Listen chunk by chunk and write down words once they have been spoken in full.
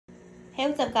Hey,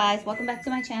 what's up guys? Welcome back to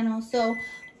my channel. So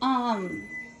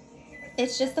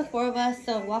it's just the four of us,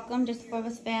 so welcome, just the four of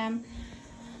us fam.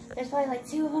 There's probably like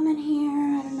two of them in here.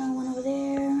 I don't know, one over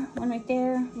there, one right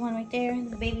there, one right there.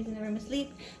 The baby's in the room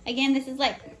asleep. Again, this is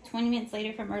like 20 minutes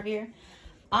later from earlier.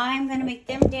 I'm gonna make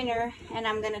them dinner and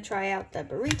I'm gonna try out the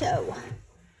burrito.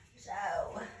 So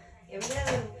here we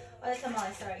go. Oh, the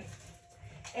tamale, sorry.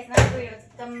 It's not a burrito, it's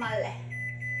a tamale.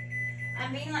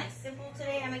 I'm being like simple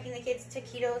today. I'm making the kids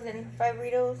taquitos and fried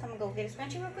burritos. I'm gonna go get a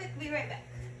scrunchie real quick. Be right back.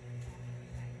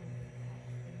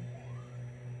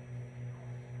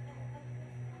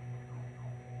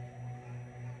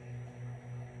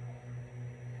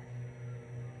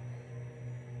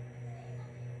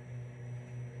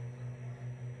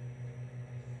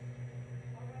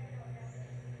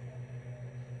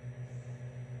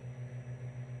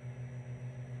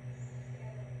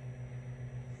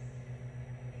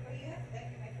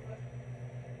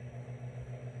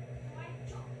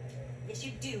 Yes,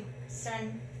 you do,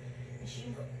 son. Yes,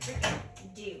 you freaking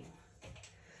do.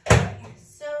 Right,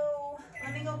 so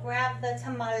let me go grab the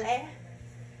tamale.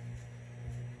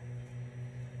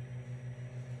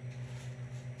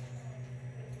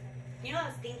 You know what I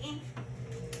was thinking?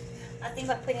 I was thinking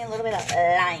about putting a little bit of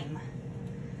lime.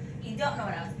 You don't know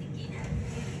what I was thinking.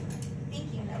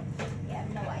 Think you know? You have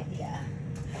no idea.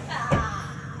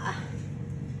 Ah.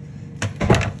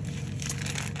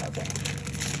 Okay.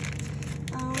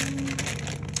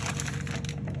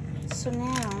 So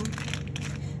now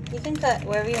you can cut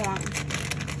wherever you want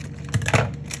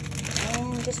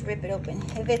and just rip it open.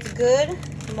 If it's good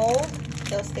mold,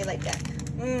 it'll stay like that.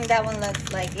 That one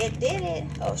looks like it did it.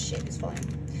 Oh shit, it's falling.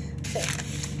 So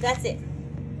that's it.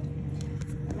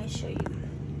 Let me show you.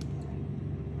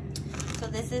 So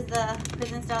this is the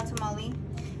prison style tamale.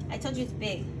 I told you it's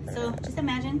big. So just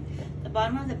imagine the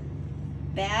bottom of the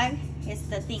bag is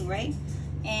the thing, right?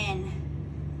 And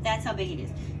that's how big it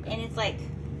is. And it's like,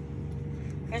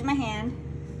 here's my hand.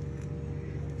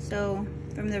 So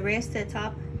from the wrist to the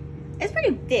top, it's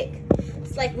pretty thick.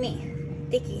 It's like me,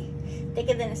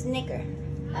 thicker than a Snicker,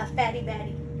 a fatty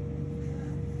batty.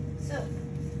 So,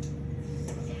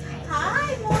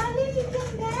 hi Molly,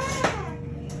 come back.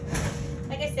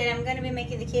 Like I said, I'm gonna be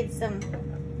making the kids some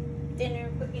dinner,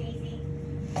 quick and easy.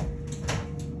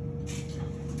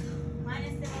 Mine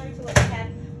is similar to what I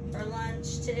had for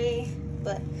lunch today,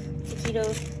 but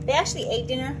taquitos. They actually ate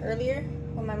dinner earlier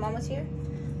when my mom was here.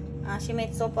 She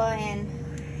made sopa and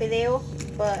fideo,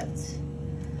 but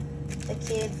the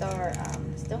kids are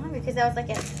still hungry because I was like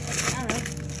at, I don't know,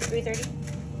 3:30.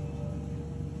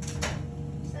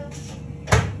 So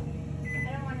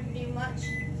I don't want to do much,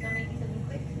 so I'm making something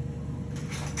quick.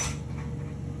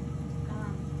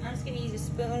 I'm just gonna use a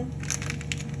spoon.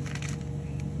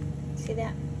 See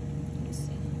that? Let's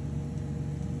see.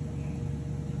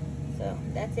 So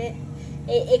that's it.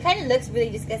 It kind of looks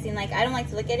really disgusting. Like, I don't like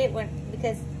to look at it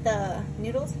because the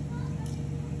noodles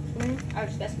are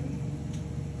disgusting.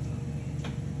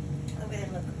 Look at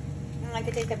it, look. I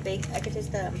could taste the bake. I could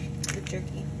taste the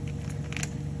jerky.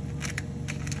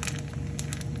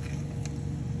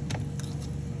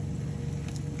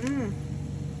 I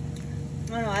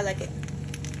don't know. I like it.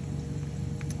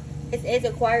 It's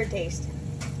acquired taste,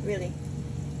 really.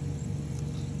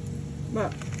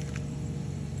 But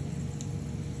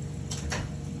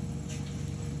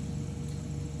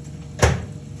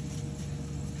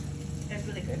it's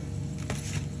really good.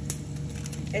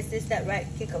 It's just that right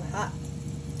kick of hot.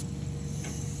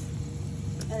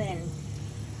 And then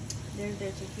there's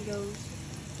their taquitos.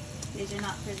 These are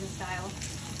not prison style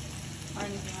or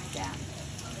anything like that.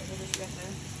 They're just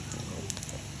regular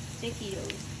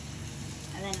taquitos.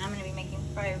 And then I'm gonna be making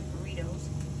fried burritos.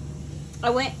 I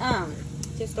went to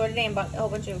the store today and bought a whole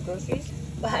bunch of groceries,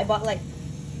 but I bought like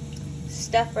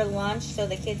stuff for lunch so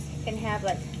the kids can have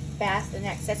like fast and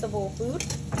accessible food.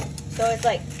 So it's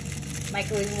like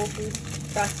microwavable food,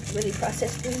 really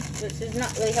processed food, which is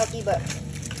not really healthy, but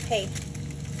hey.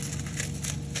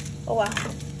 Oh wow,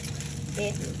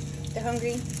 if they're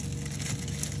hungry.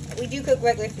 We do cook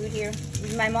regular food here.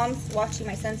 My mom's watching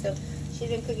my son, so she's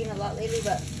been cooking a lot lately,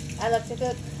 but I love to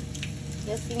cook.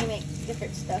 You'll see me make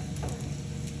different stuff,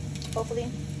 hopefully.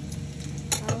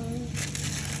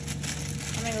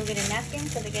 I'm gonna go get a napkin,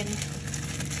 because again,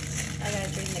 I gotta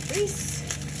drain the grease,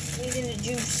 squeeze in the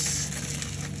juice.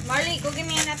 Marley, go get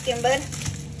me a napkin, bud.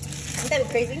 Wouldn't that be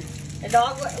crazy? The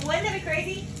dog, wouldn't that be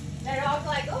crazy? The dog's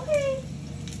like, okay,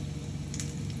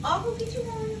 I'll go get you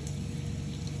one.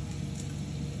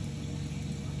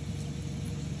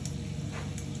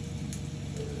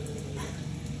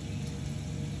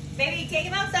 Baby, take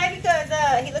him outside because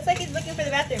he looks like he's looking for the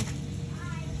bathroom.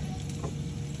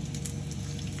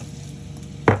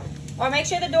 Or make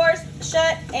sure the door's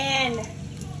shut and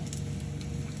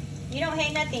you don't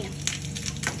hate nothing.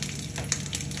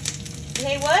 You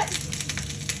hate what?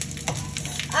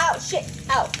 Ow, shit,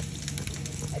 ow.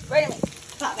 It's right in me.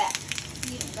 Pop that.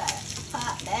 You gotta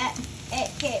pop that.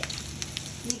 Okay.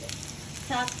 You gotta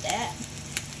stop that.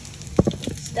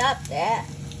 Stop that.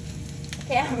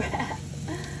 Camera.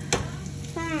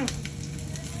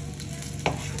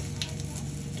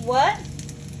 What?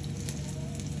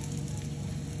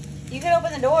 You can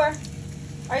open the door.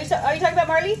 Are you talking about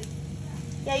Marley?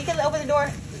 Yeah, you can open the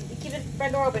door. Keep the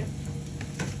front door open.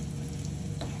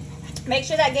 Make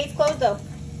sure that gate's closed though.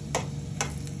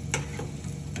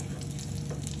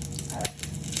 Alright.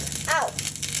 Ow!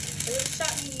 It really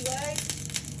shot me, you guys.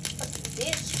 Fucking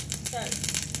bitch. Sorry.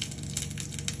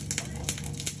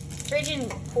 Friggin'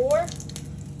 whore.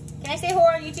 Can I say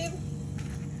whore on YouTube?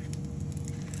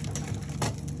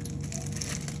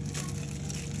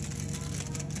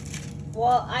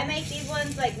 Well, I make these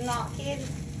ones like not kid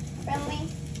friendly.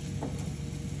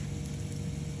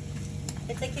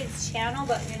 It's a kid's channel,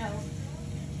 but you know,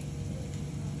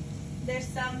 there's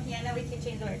some, yeah, nobody can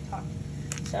change the way to talk.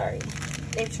 Sorry.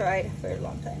 They've tried for a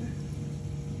long time.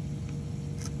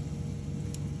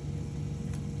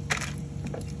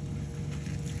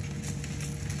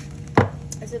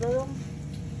 Is it a little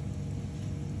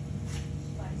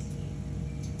spicy?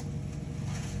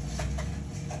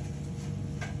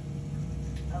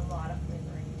 A lot of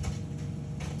flavoring.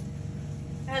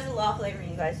 It has a lot of flavoring,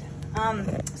 you guys.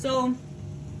 So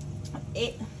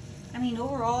I mean,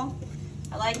 overall,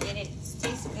 I like it. It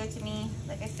tastes good to me.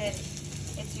 Like I said,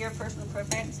 it's your personal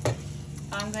preference.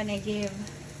 I'm gonna give.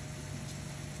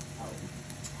 Oh,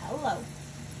 hello.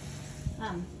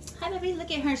 Hi, baby.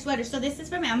 Look at her sweater. So this is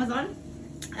from Amazon.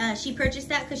 She purchased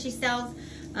that because she sells.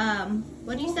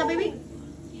 What do you sell, baby?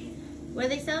 What do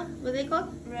they sell? What are they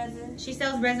called? Resin. She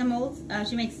sells resin molds.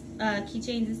 She makes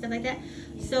keychains and stuff like that.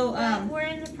 So we're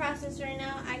in the process right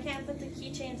now. I can't put the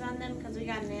keychains on them because we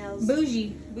got nails.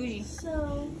 bougie.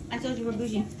 So I told you we're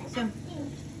bougie. So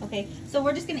okay. So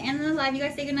we're just gonna end the live. You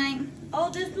guys say goodnight. oh,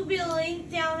 this will be a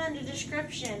link down in the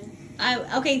description.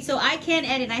 Okay, so I can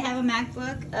edit. I have a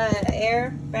MacBook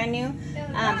Air, brand new.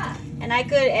 Yeah. And I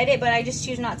could edit, but I just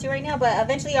choose not to right now. But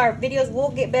eventually our videos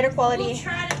will get better quality. We'll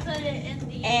try to put it in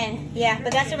the. And yeah,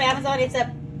 but that's from Amazon. It's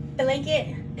a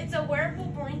blanket. It's a wearable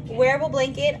blanket. Wearable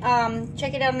blanket.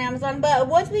 Check it out on Amazon. But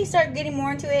once we start getting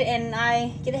more into it and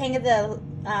I get the hang of the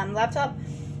laptop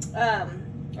or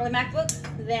the MacBook,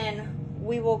 then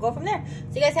we will go from there.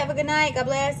 So you guys have a good night. God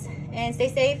bless and stay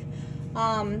safe.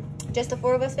 Just the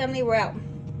 4 of us family. We're out.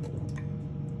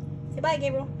 Say bye,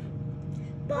 Gabriel.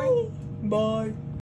 Bye. Bye.